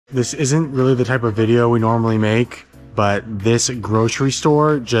This isn't really the type of video we normally make, but this grocery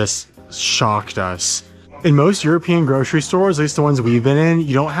store just shocked us. In most European grocery stores, at least the ones we've been in,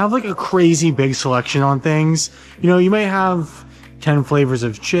 you don't have like a crazy big selection on things. You know, you might have 10 flavors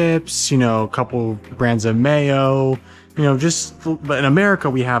of chips, you know, a couple brands of mayo, you know, but in America,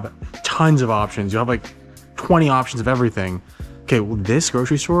 we have tons of options. You have like 20 options of everything. Okay, well, this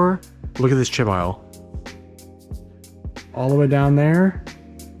grocery store, look at this chip aisle. All the way down there.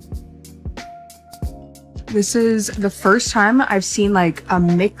 This is the first time I've seen like a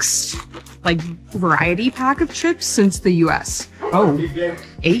mixed like variety pack of chips since the US. Oh,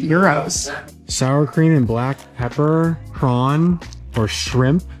 €8. Sour cream and black pepper, prawn or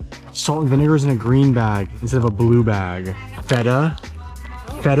shrimp, salt and vinegars in a green bag instead of a blue bag.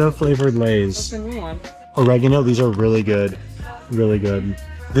 Feta flavored Lay's. Oregano, these are really good, really good.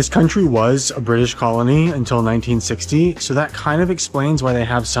 This country was a British colony until 1960, so that kind of explains why they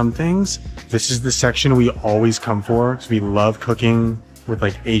have some things. This is the section we always come for, because we love cooking with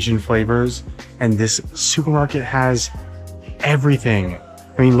like Asian flavors, and this supermarket has everything.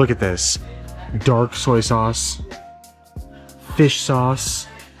 I mean, look at this. Dark soy sauce, fish sauce.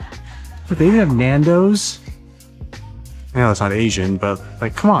 Look, they even have Nando's. I know it's not Asian, but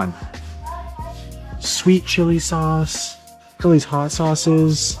like, come on. Sweet chili sauce. Look at all these hot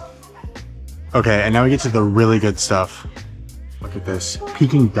sauces. Okay, and now we get to the really good stuff. Look at this.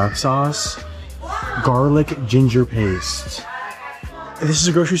 Peking duck sauce, garlic ginger paste. This is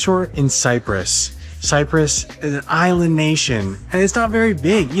a grocery store in Cyprus. Cyprus is an island nation, and it's not very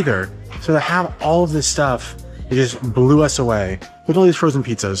big either. So to have all of this stuff, it just blew us away. Look at all these frozen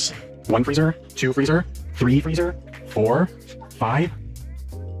pizzas. 1 freezer, 2 freezer, 3 freezer, 4, 5,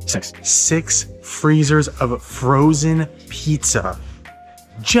 6. 6 freezers of frozen pizza.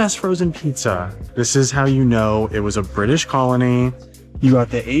 Just frozen pizza. This is how you know it was a British colony. You got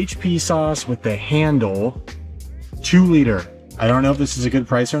the HP sauce with the handle, 2 liter. I don't know if this is a good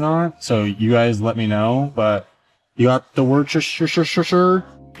price or not, so you guys let me know, but you got the Worcestershire.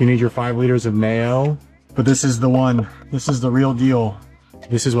 You need your 5 liters of mayo, but this is the one. This is the real deal.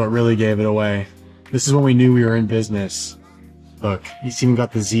 This is what really gave it away. This is when we knew we were in business. Look, it's even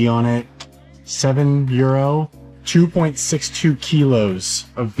got the Z on it. €7, 2.62 kilos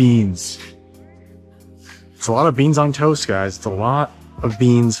of beans. It's a lot of beans on toast, guys. It's a lot of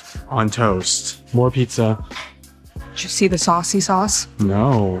beans on toast. More pizza. Did you see the saucy sauce?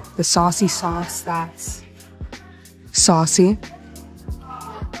 No. The saucy sauce, that's saucy.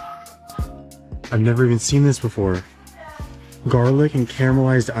 I've never even seen this before. Garlic and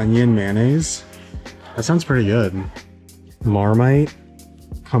caramelized onion mayonnaise. That sounds pretty good. Marmite.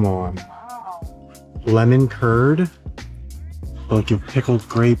 Come on. Lemon curd. Look, you have pickled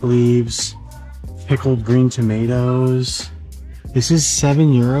grape leaves. Pickled green tomatoes. This is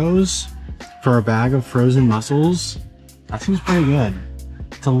 €7 for a bag of frozen mussels. That seems pretty good.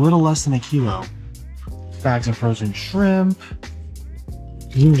 It's a little less than a kilo. Bags of frozen shrimp.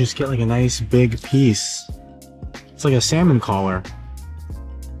 You can just get like a nice big piece. It's like a salmon collar.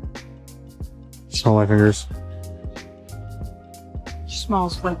 Smell my fingers.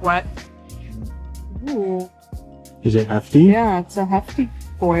 Smells like wet. Ooh. Is it hefty? Yeah, it's a hefty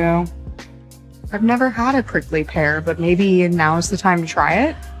boyo. I've never had a prickly pear, but maybe now is the time to try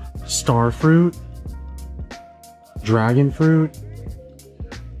it. Star fruit. Dragon fruit.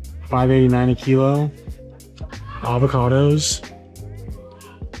 $5.89 a kilo. Avocados.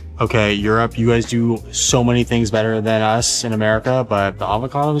 Okay, Europe, you guys do so many things better than us in America, but the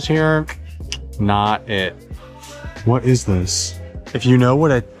avocados here, not it. What is this? If you know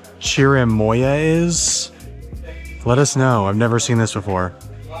what a chirimoya is, let us know. I've never seen this before.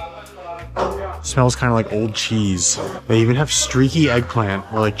 Smells kind of like old cheese. They even have streaky eggplant,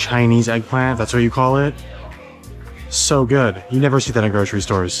 or like Chinese eggplant, that's what you call it. So good. You never see that in grocery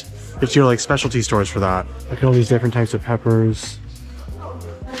stores. It's your like specialty stores for that. Look at all these different types of peppers.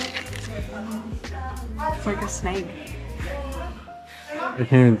 It's like a snake. I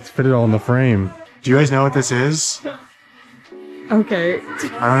can't even fit it all in the frame. Do you guys know what this is? Okay.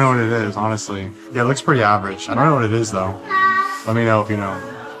 I don't know what it is, honestly. Yeah, it looks pretty average. I don't know what it is, though. Let me know if you know.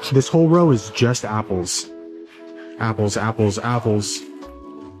 This whole row is just apples. Apples, apples, apples.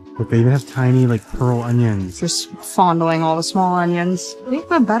 Look, they even have tiny, like, pearl onions. Just fondling all the small onions. They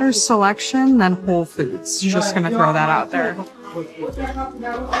have a better selection than Whole Foods. Just gonna throw that out there. I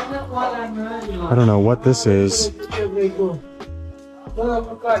don't know what this is. If you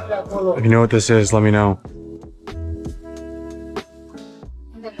know what this is, let me know.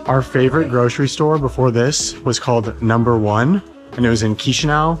 Our favorite grocery store before this was called Number One, and it was in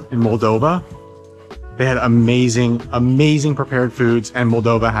Chisinau in Moldova. They had amazing, amazing prepared foods, and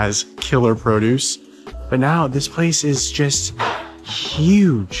Moldova has killer produce. But now this place is just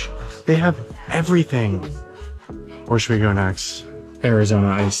huge. They have everything. Where should we go next? Arizona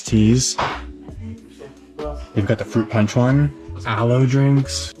iced teas. They've got the fruit punch one. Aloe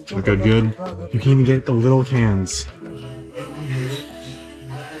drinks. Good. You can even get the little cans.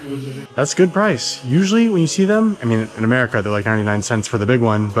 That's good price. Usually when you see them, I mean, in America, they're like 99 cents for the big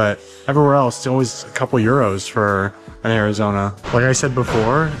one, but everywhere else, it's always a couple euros for an Arizona. Like I said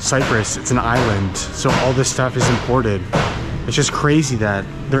before, Cyprus, it's an island, so all this stuff is imported. It's just crazy that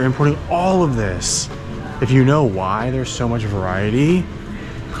they're importing all of this. If you know why there's so much variety,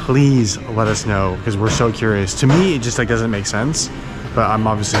 please let us know, because we're so curious. To me, it just like doesn't make sense, but I'm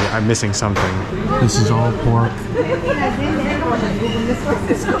missing something. This is all pork.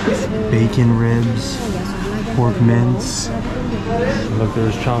 Bacon ribs, pork mince. Look,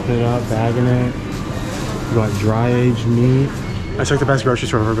 there's chopping it up, bagging it. We got dry aged meat. That's like the best grocery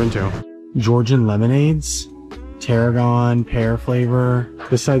store I've ever been to. Georgian lemonades, tarragon, pear flavor.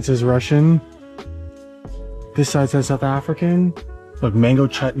 This side says Russian. This side says South African. Look, mango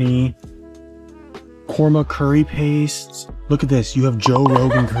chutney, korma curry paste. Look at this, you have Joe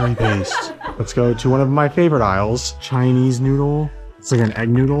Rogan curry paste. Let's go to one of my favorite aisles, Chinese noodle. It's like an egg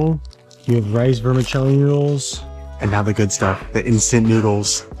noodle. You have rice vermicelli noodles. And now the good stuff, the instant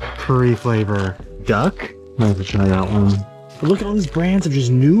noodles, curry flavor. Duck? I'm gonna have to try that one. But look at all these brands of just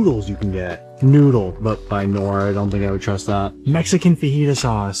noodles you can get. Noodle, but by Nora, I don't think I would trust that. Mexican fajita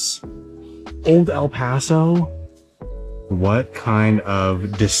sauce. Old El Paso. What kind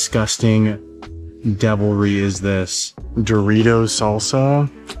of disgusting devilry is this? Doritos salsa?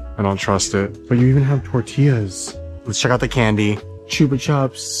 I don't trust it. But you even have tortillas. Let's check out the candy. Chupa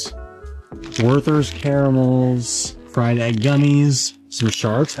Chups. Werther's caramels. Fried egg gummies. Some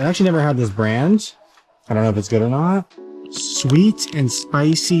sharks. I actually never had this brand. I don't know if it's good or not. Sweet and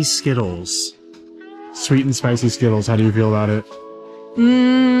spicy Skittles. Sweet and spicy Skittles. How do you feel about it?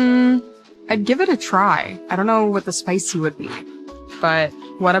 I'd give it a try. I don't know what the spicy would be, but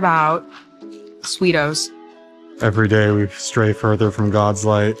what about Sweetos? Every day we stray further from God's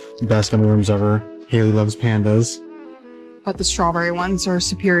light. Best M&Ms ever. Haley loves pandas. But the strawberry ones are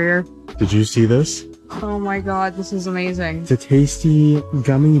superior. Did you see this? Oh my god, this is amazing. It's a tasty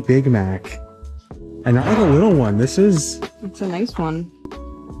gummy Big Mac. And not like a little one. It's a nice one.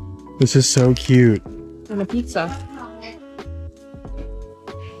 This is so cute. And a pizza.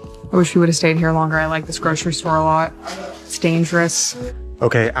 I wish we would have stayed here longer. I like this grocery store a lot. It's dangerous.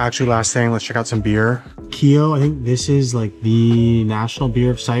 Okay, actually last thing, let's check out some beer. Kio, I think this is like the national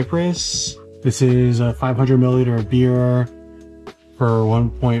beer of Cyprus. This is a 500 milliliter of beer for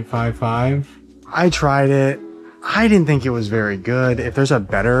 1.55. I tried it. I didn't think it was very good. If there's a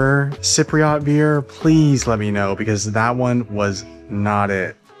better Cypriot beer, please let me know, because that one was not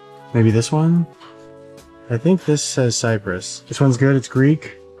it. Maybe this one? I think this says Cyprus. This one's good, it's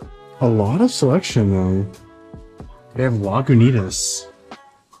Greek. A lot of selection though. They have Lagunitas.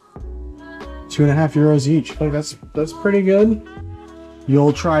 2.5 euros each. Like that's pretty good. The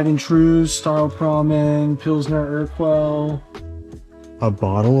old tried and true, Staropramen, Pilsner Urquell. A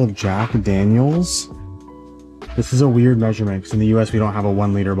bottle of Jack Daniels. This is a weird measurement because in the US we don't have a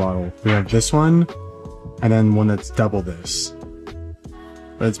 1 liter bottle. We have this one and then one that's double this.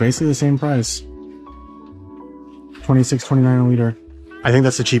 But it's basically the same price. $26.29 a liter. I think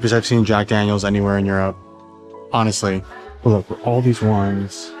that's the cheapest I've seen Jack Daniels anywhere in Europe. Honestly. But look, all these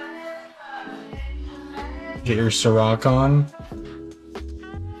wines. Get your Ciroc on.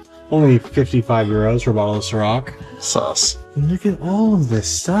 Only 55 euros for a bottle of Ciroc. Sus. And look at all of this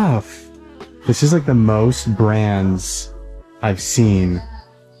stuff. This is like the most brands I've seen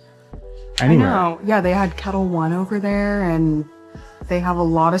anywhere. I know. Yeah, they had Kettle One over there, and they have a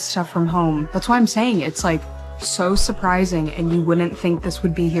lot of stuff from home. That's why I'm saying it's like so surprising, and you wouldn't think this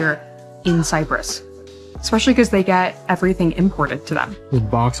would be here in Cyprus. Especially because they get everything imported to them. This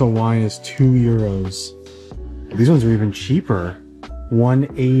box of wine is 2 euros. These ones are even cheaper.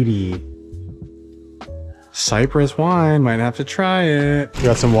 180. Cyprus wine, might have to try it. We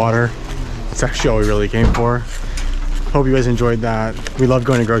got some water. It's actually all we really came for. Hope you guys enjoyed that. We love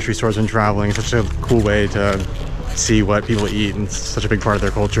going to grocery stores when traveling. It's such a cool way to see what people eat, and it's such a big part of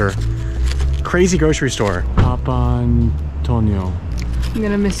their culture. Crazy grocery store. Papa Antonio. I'm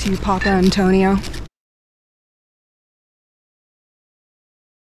gonna miss you, Papa Antonio.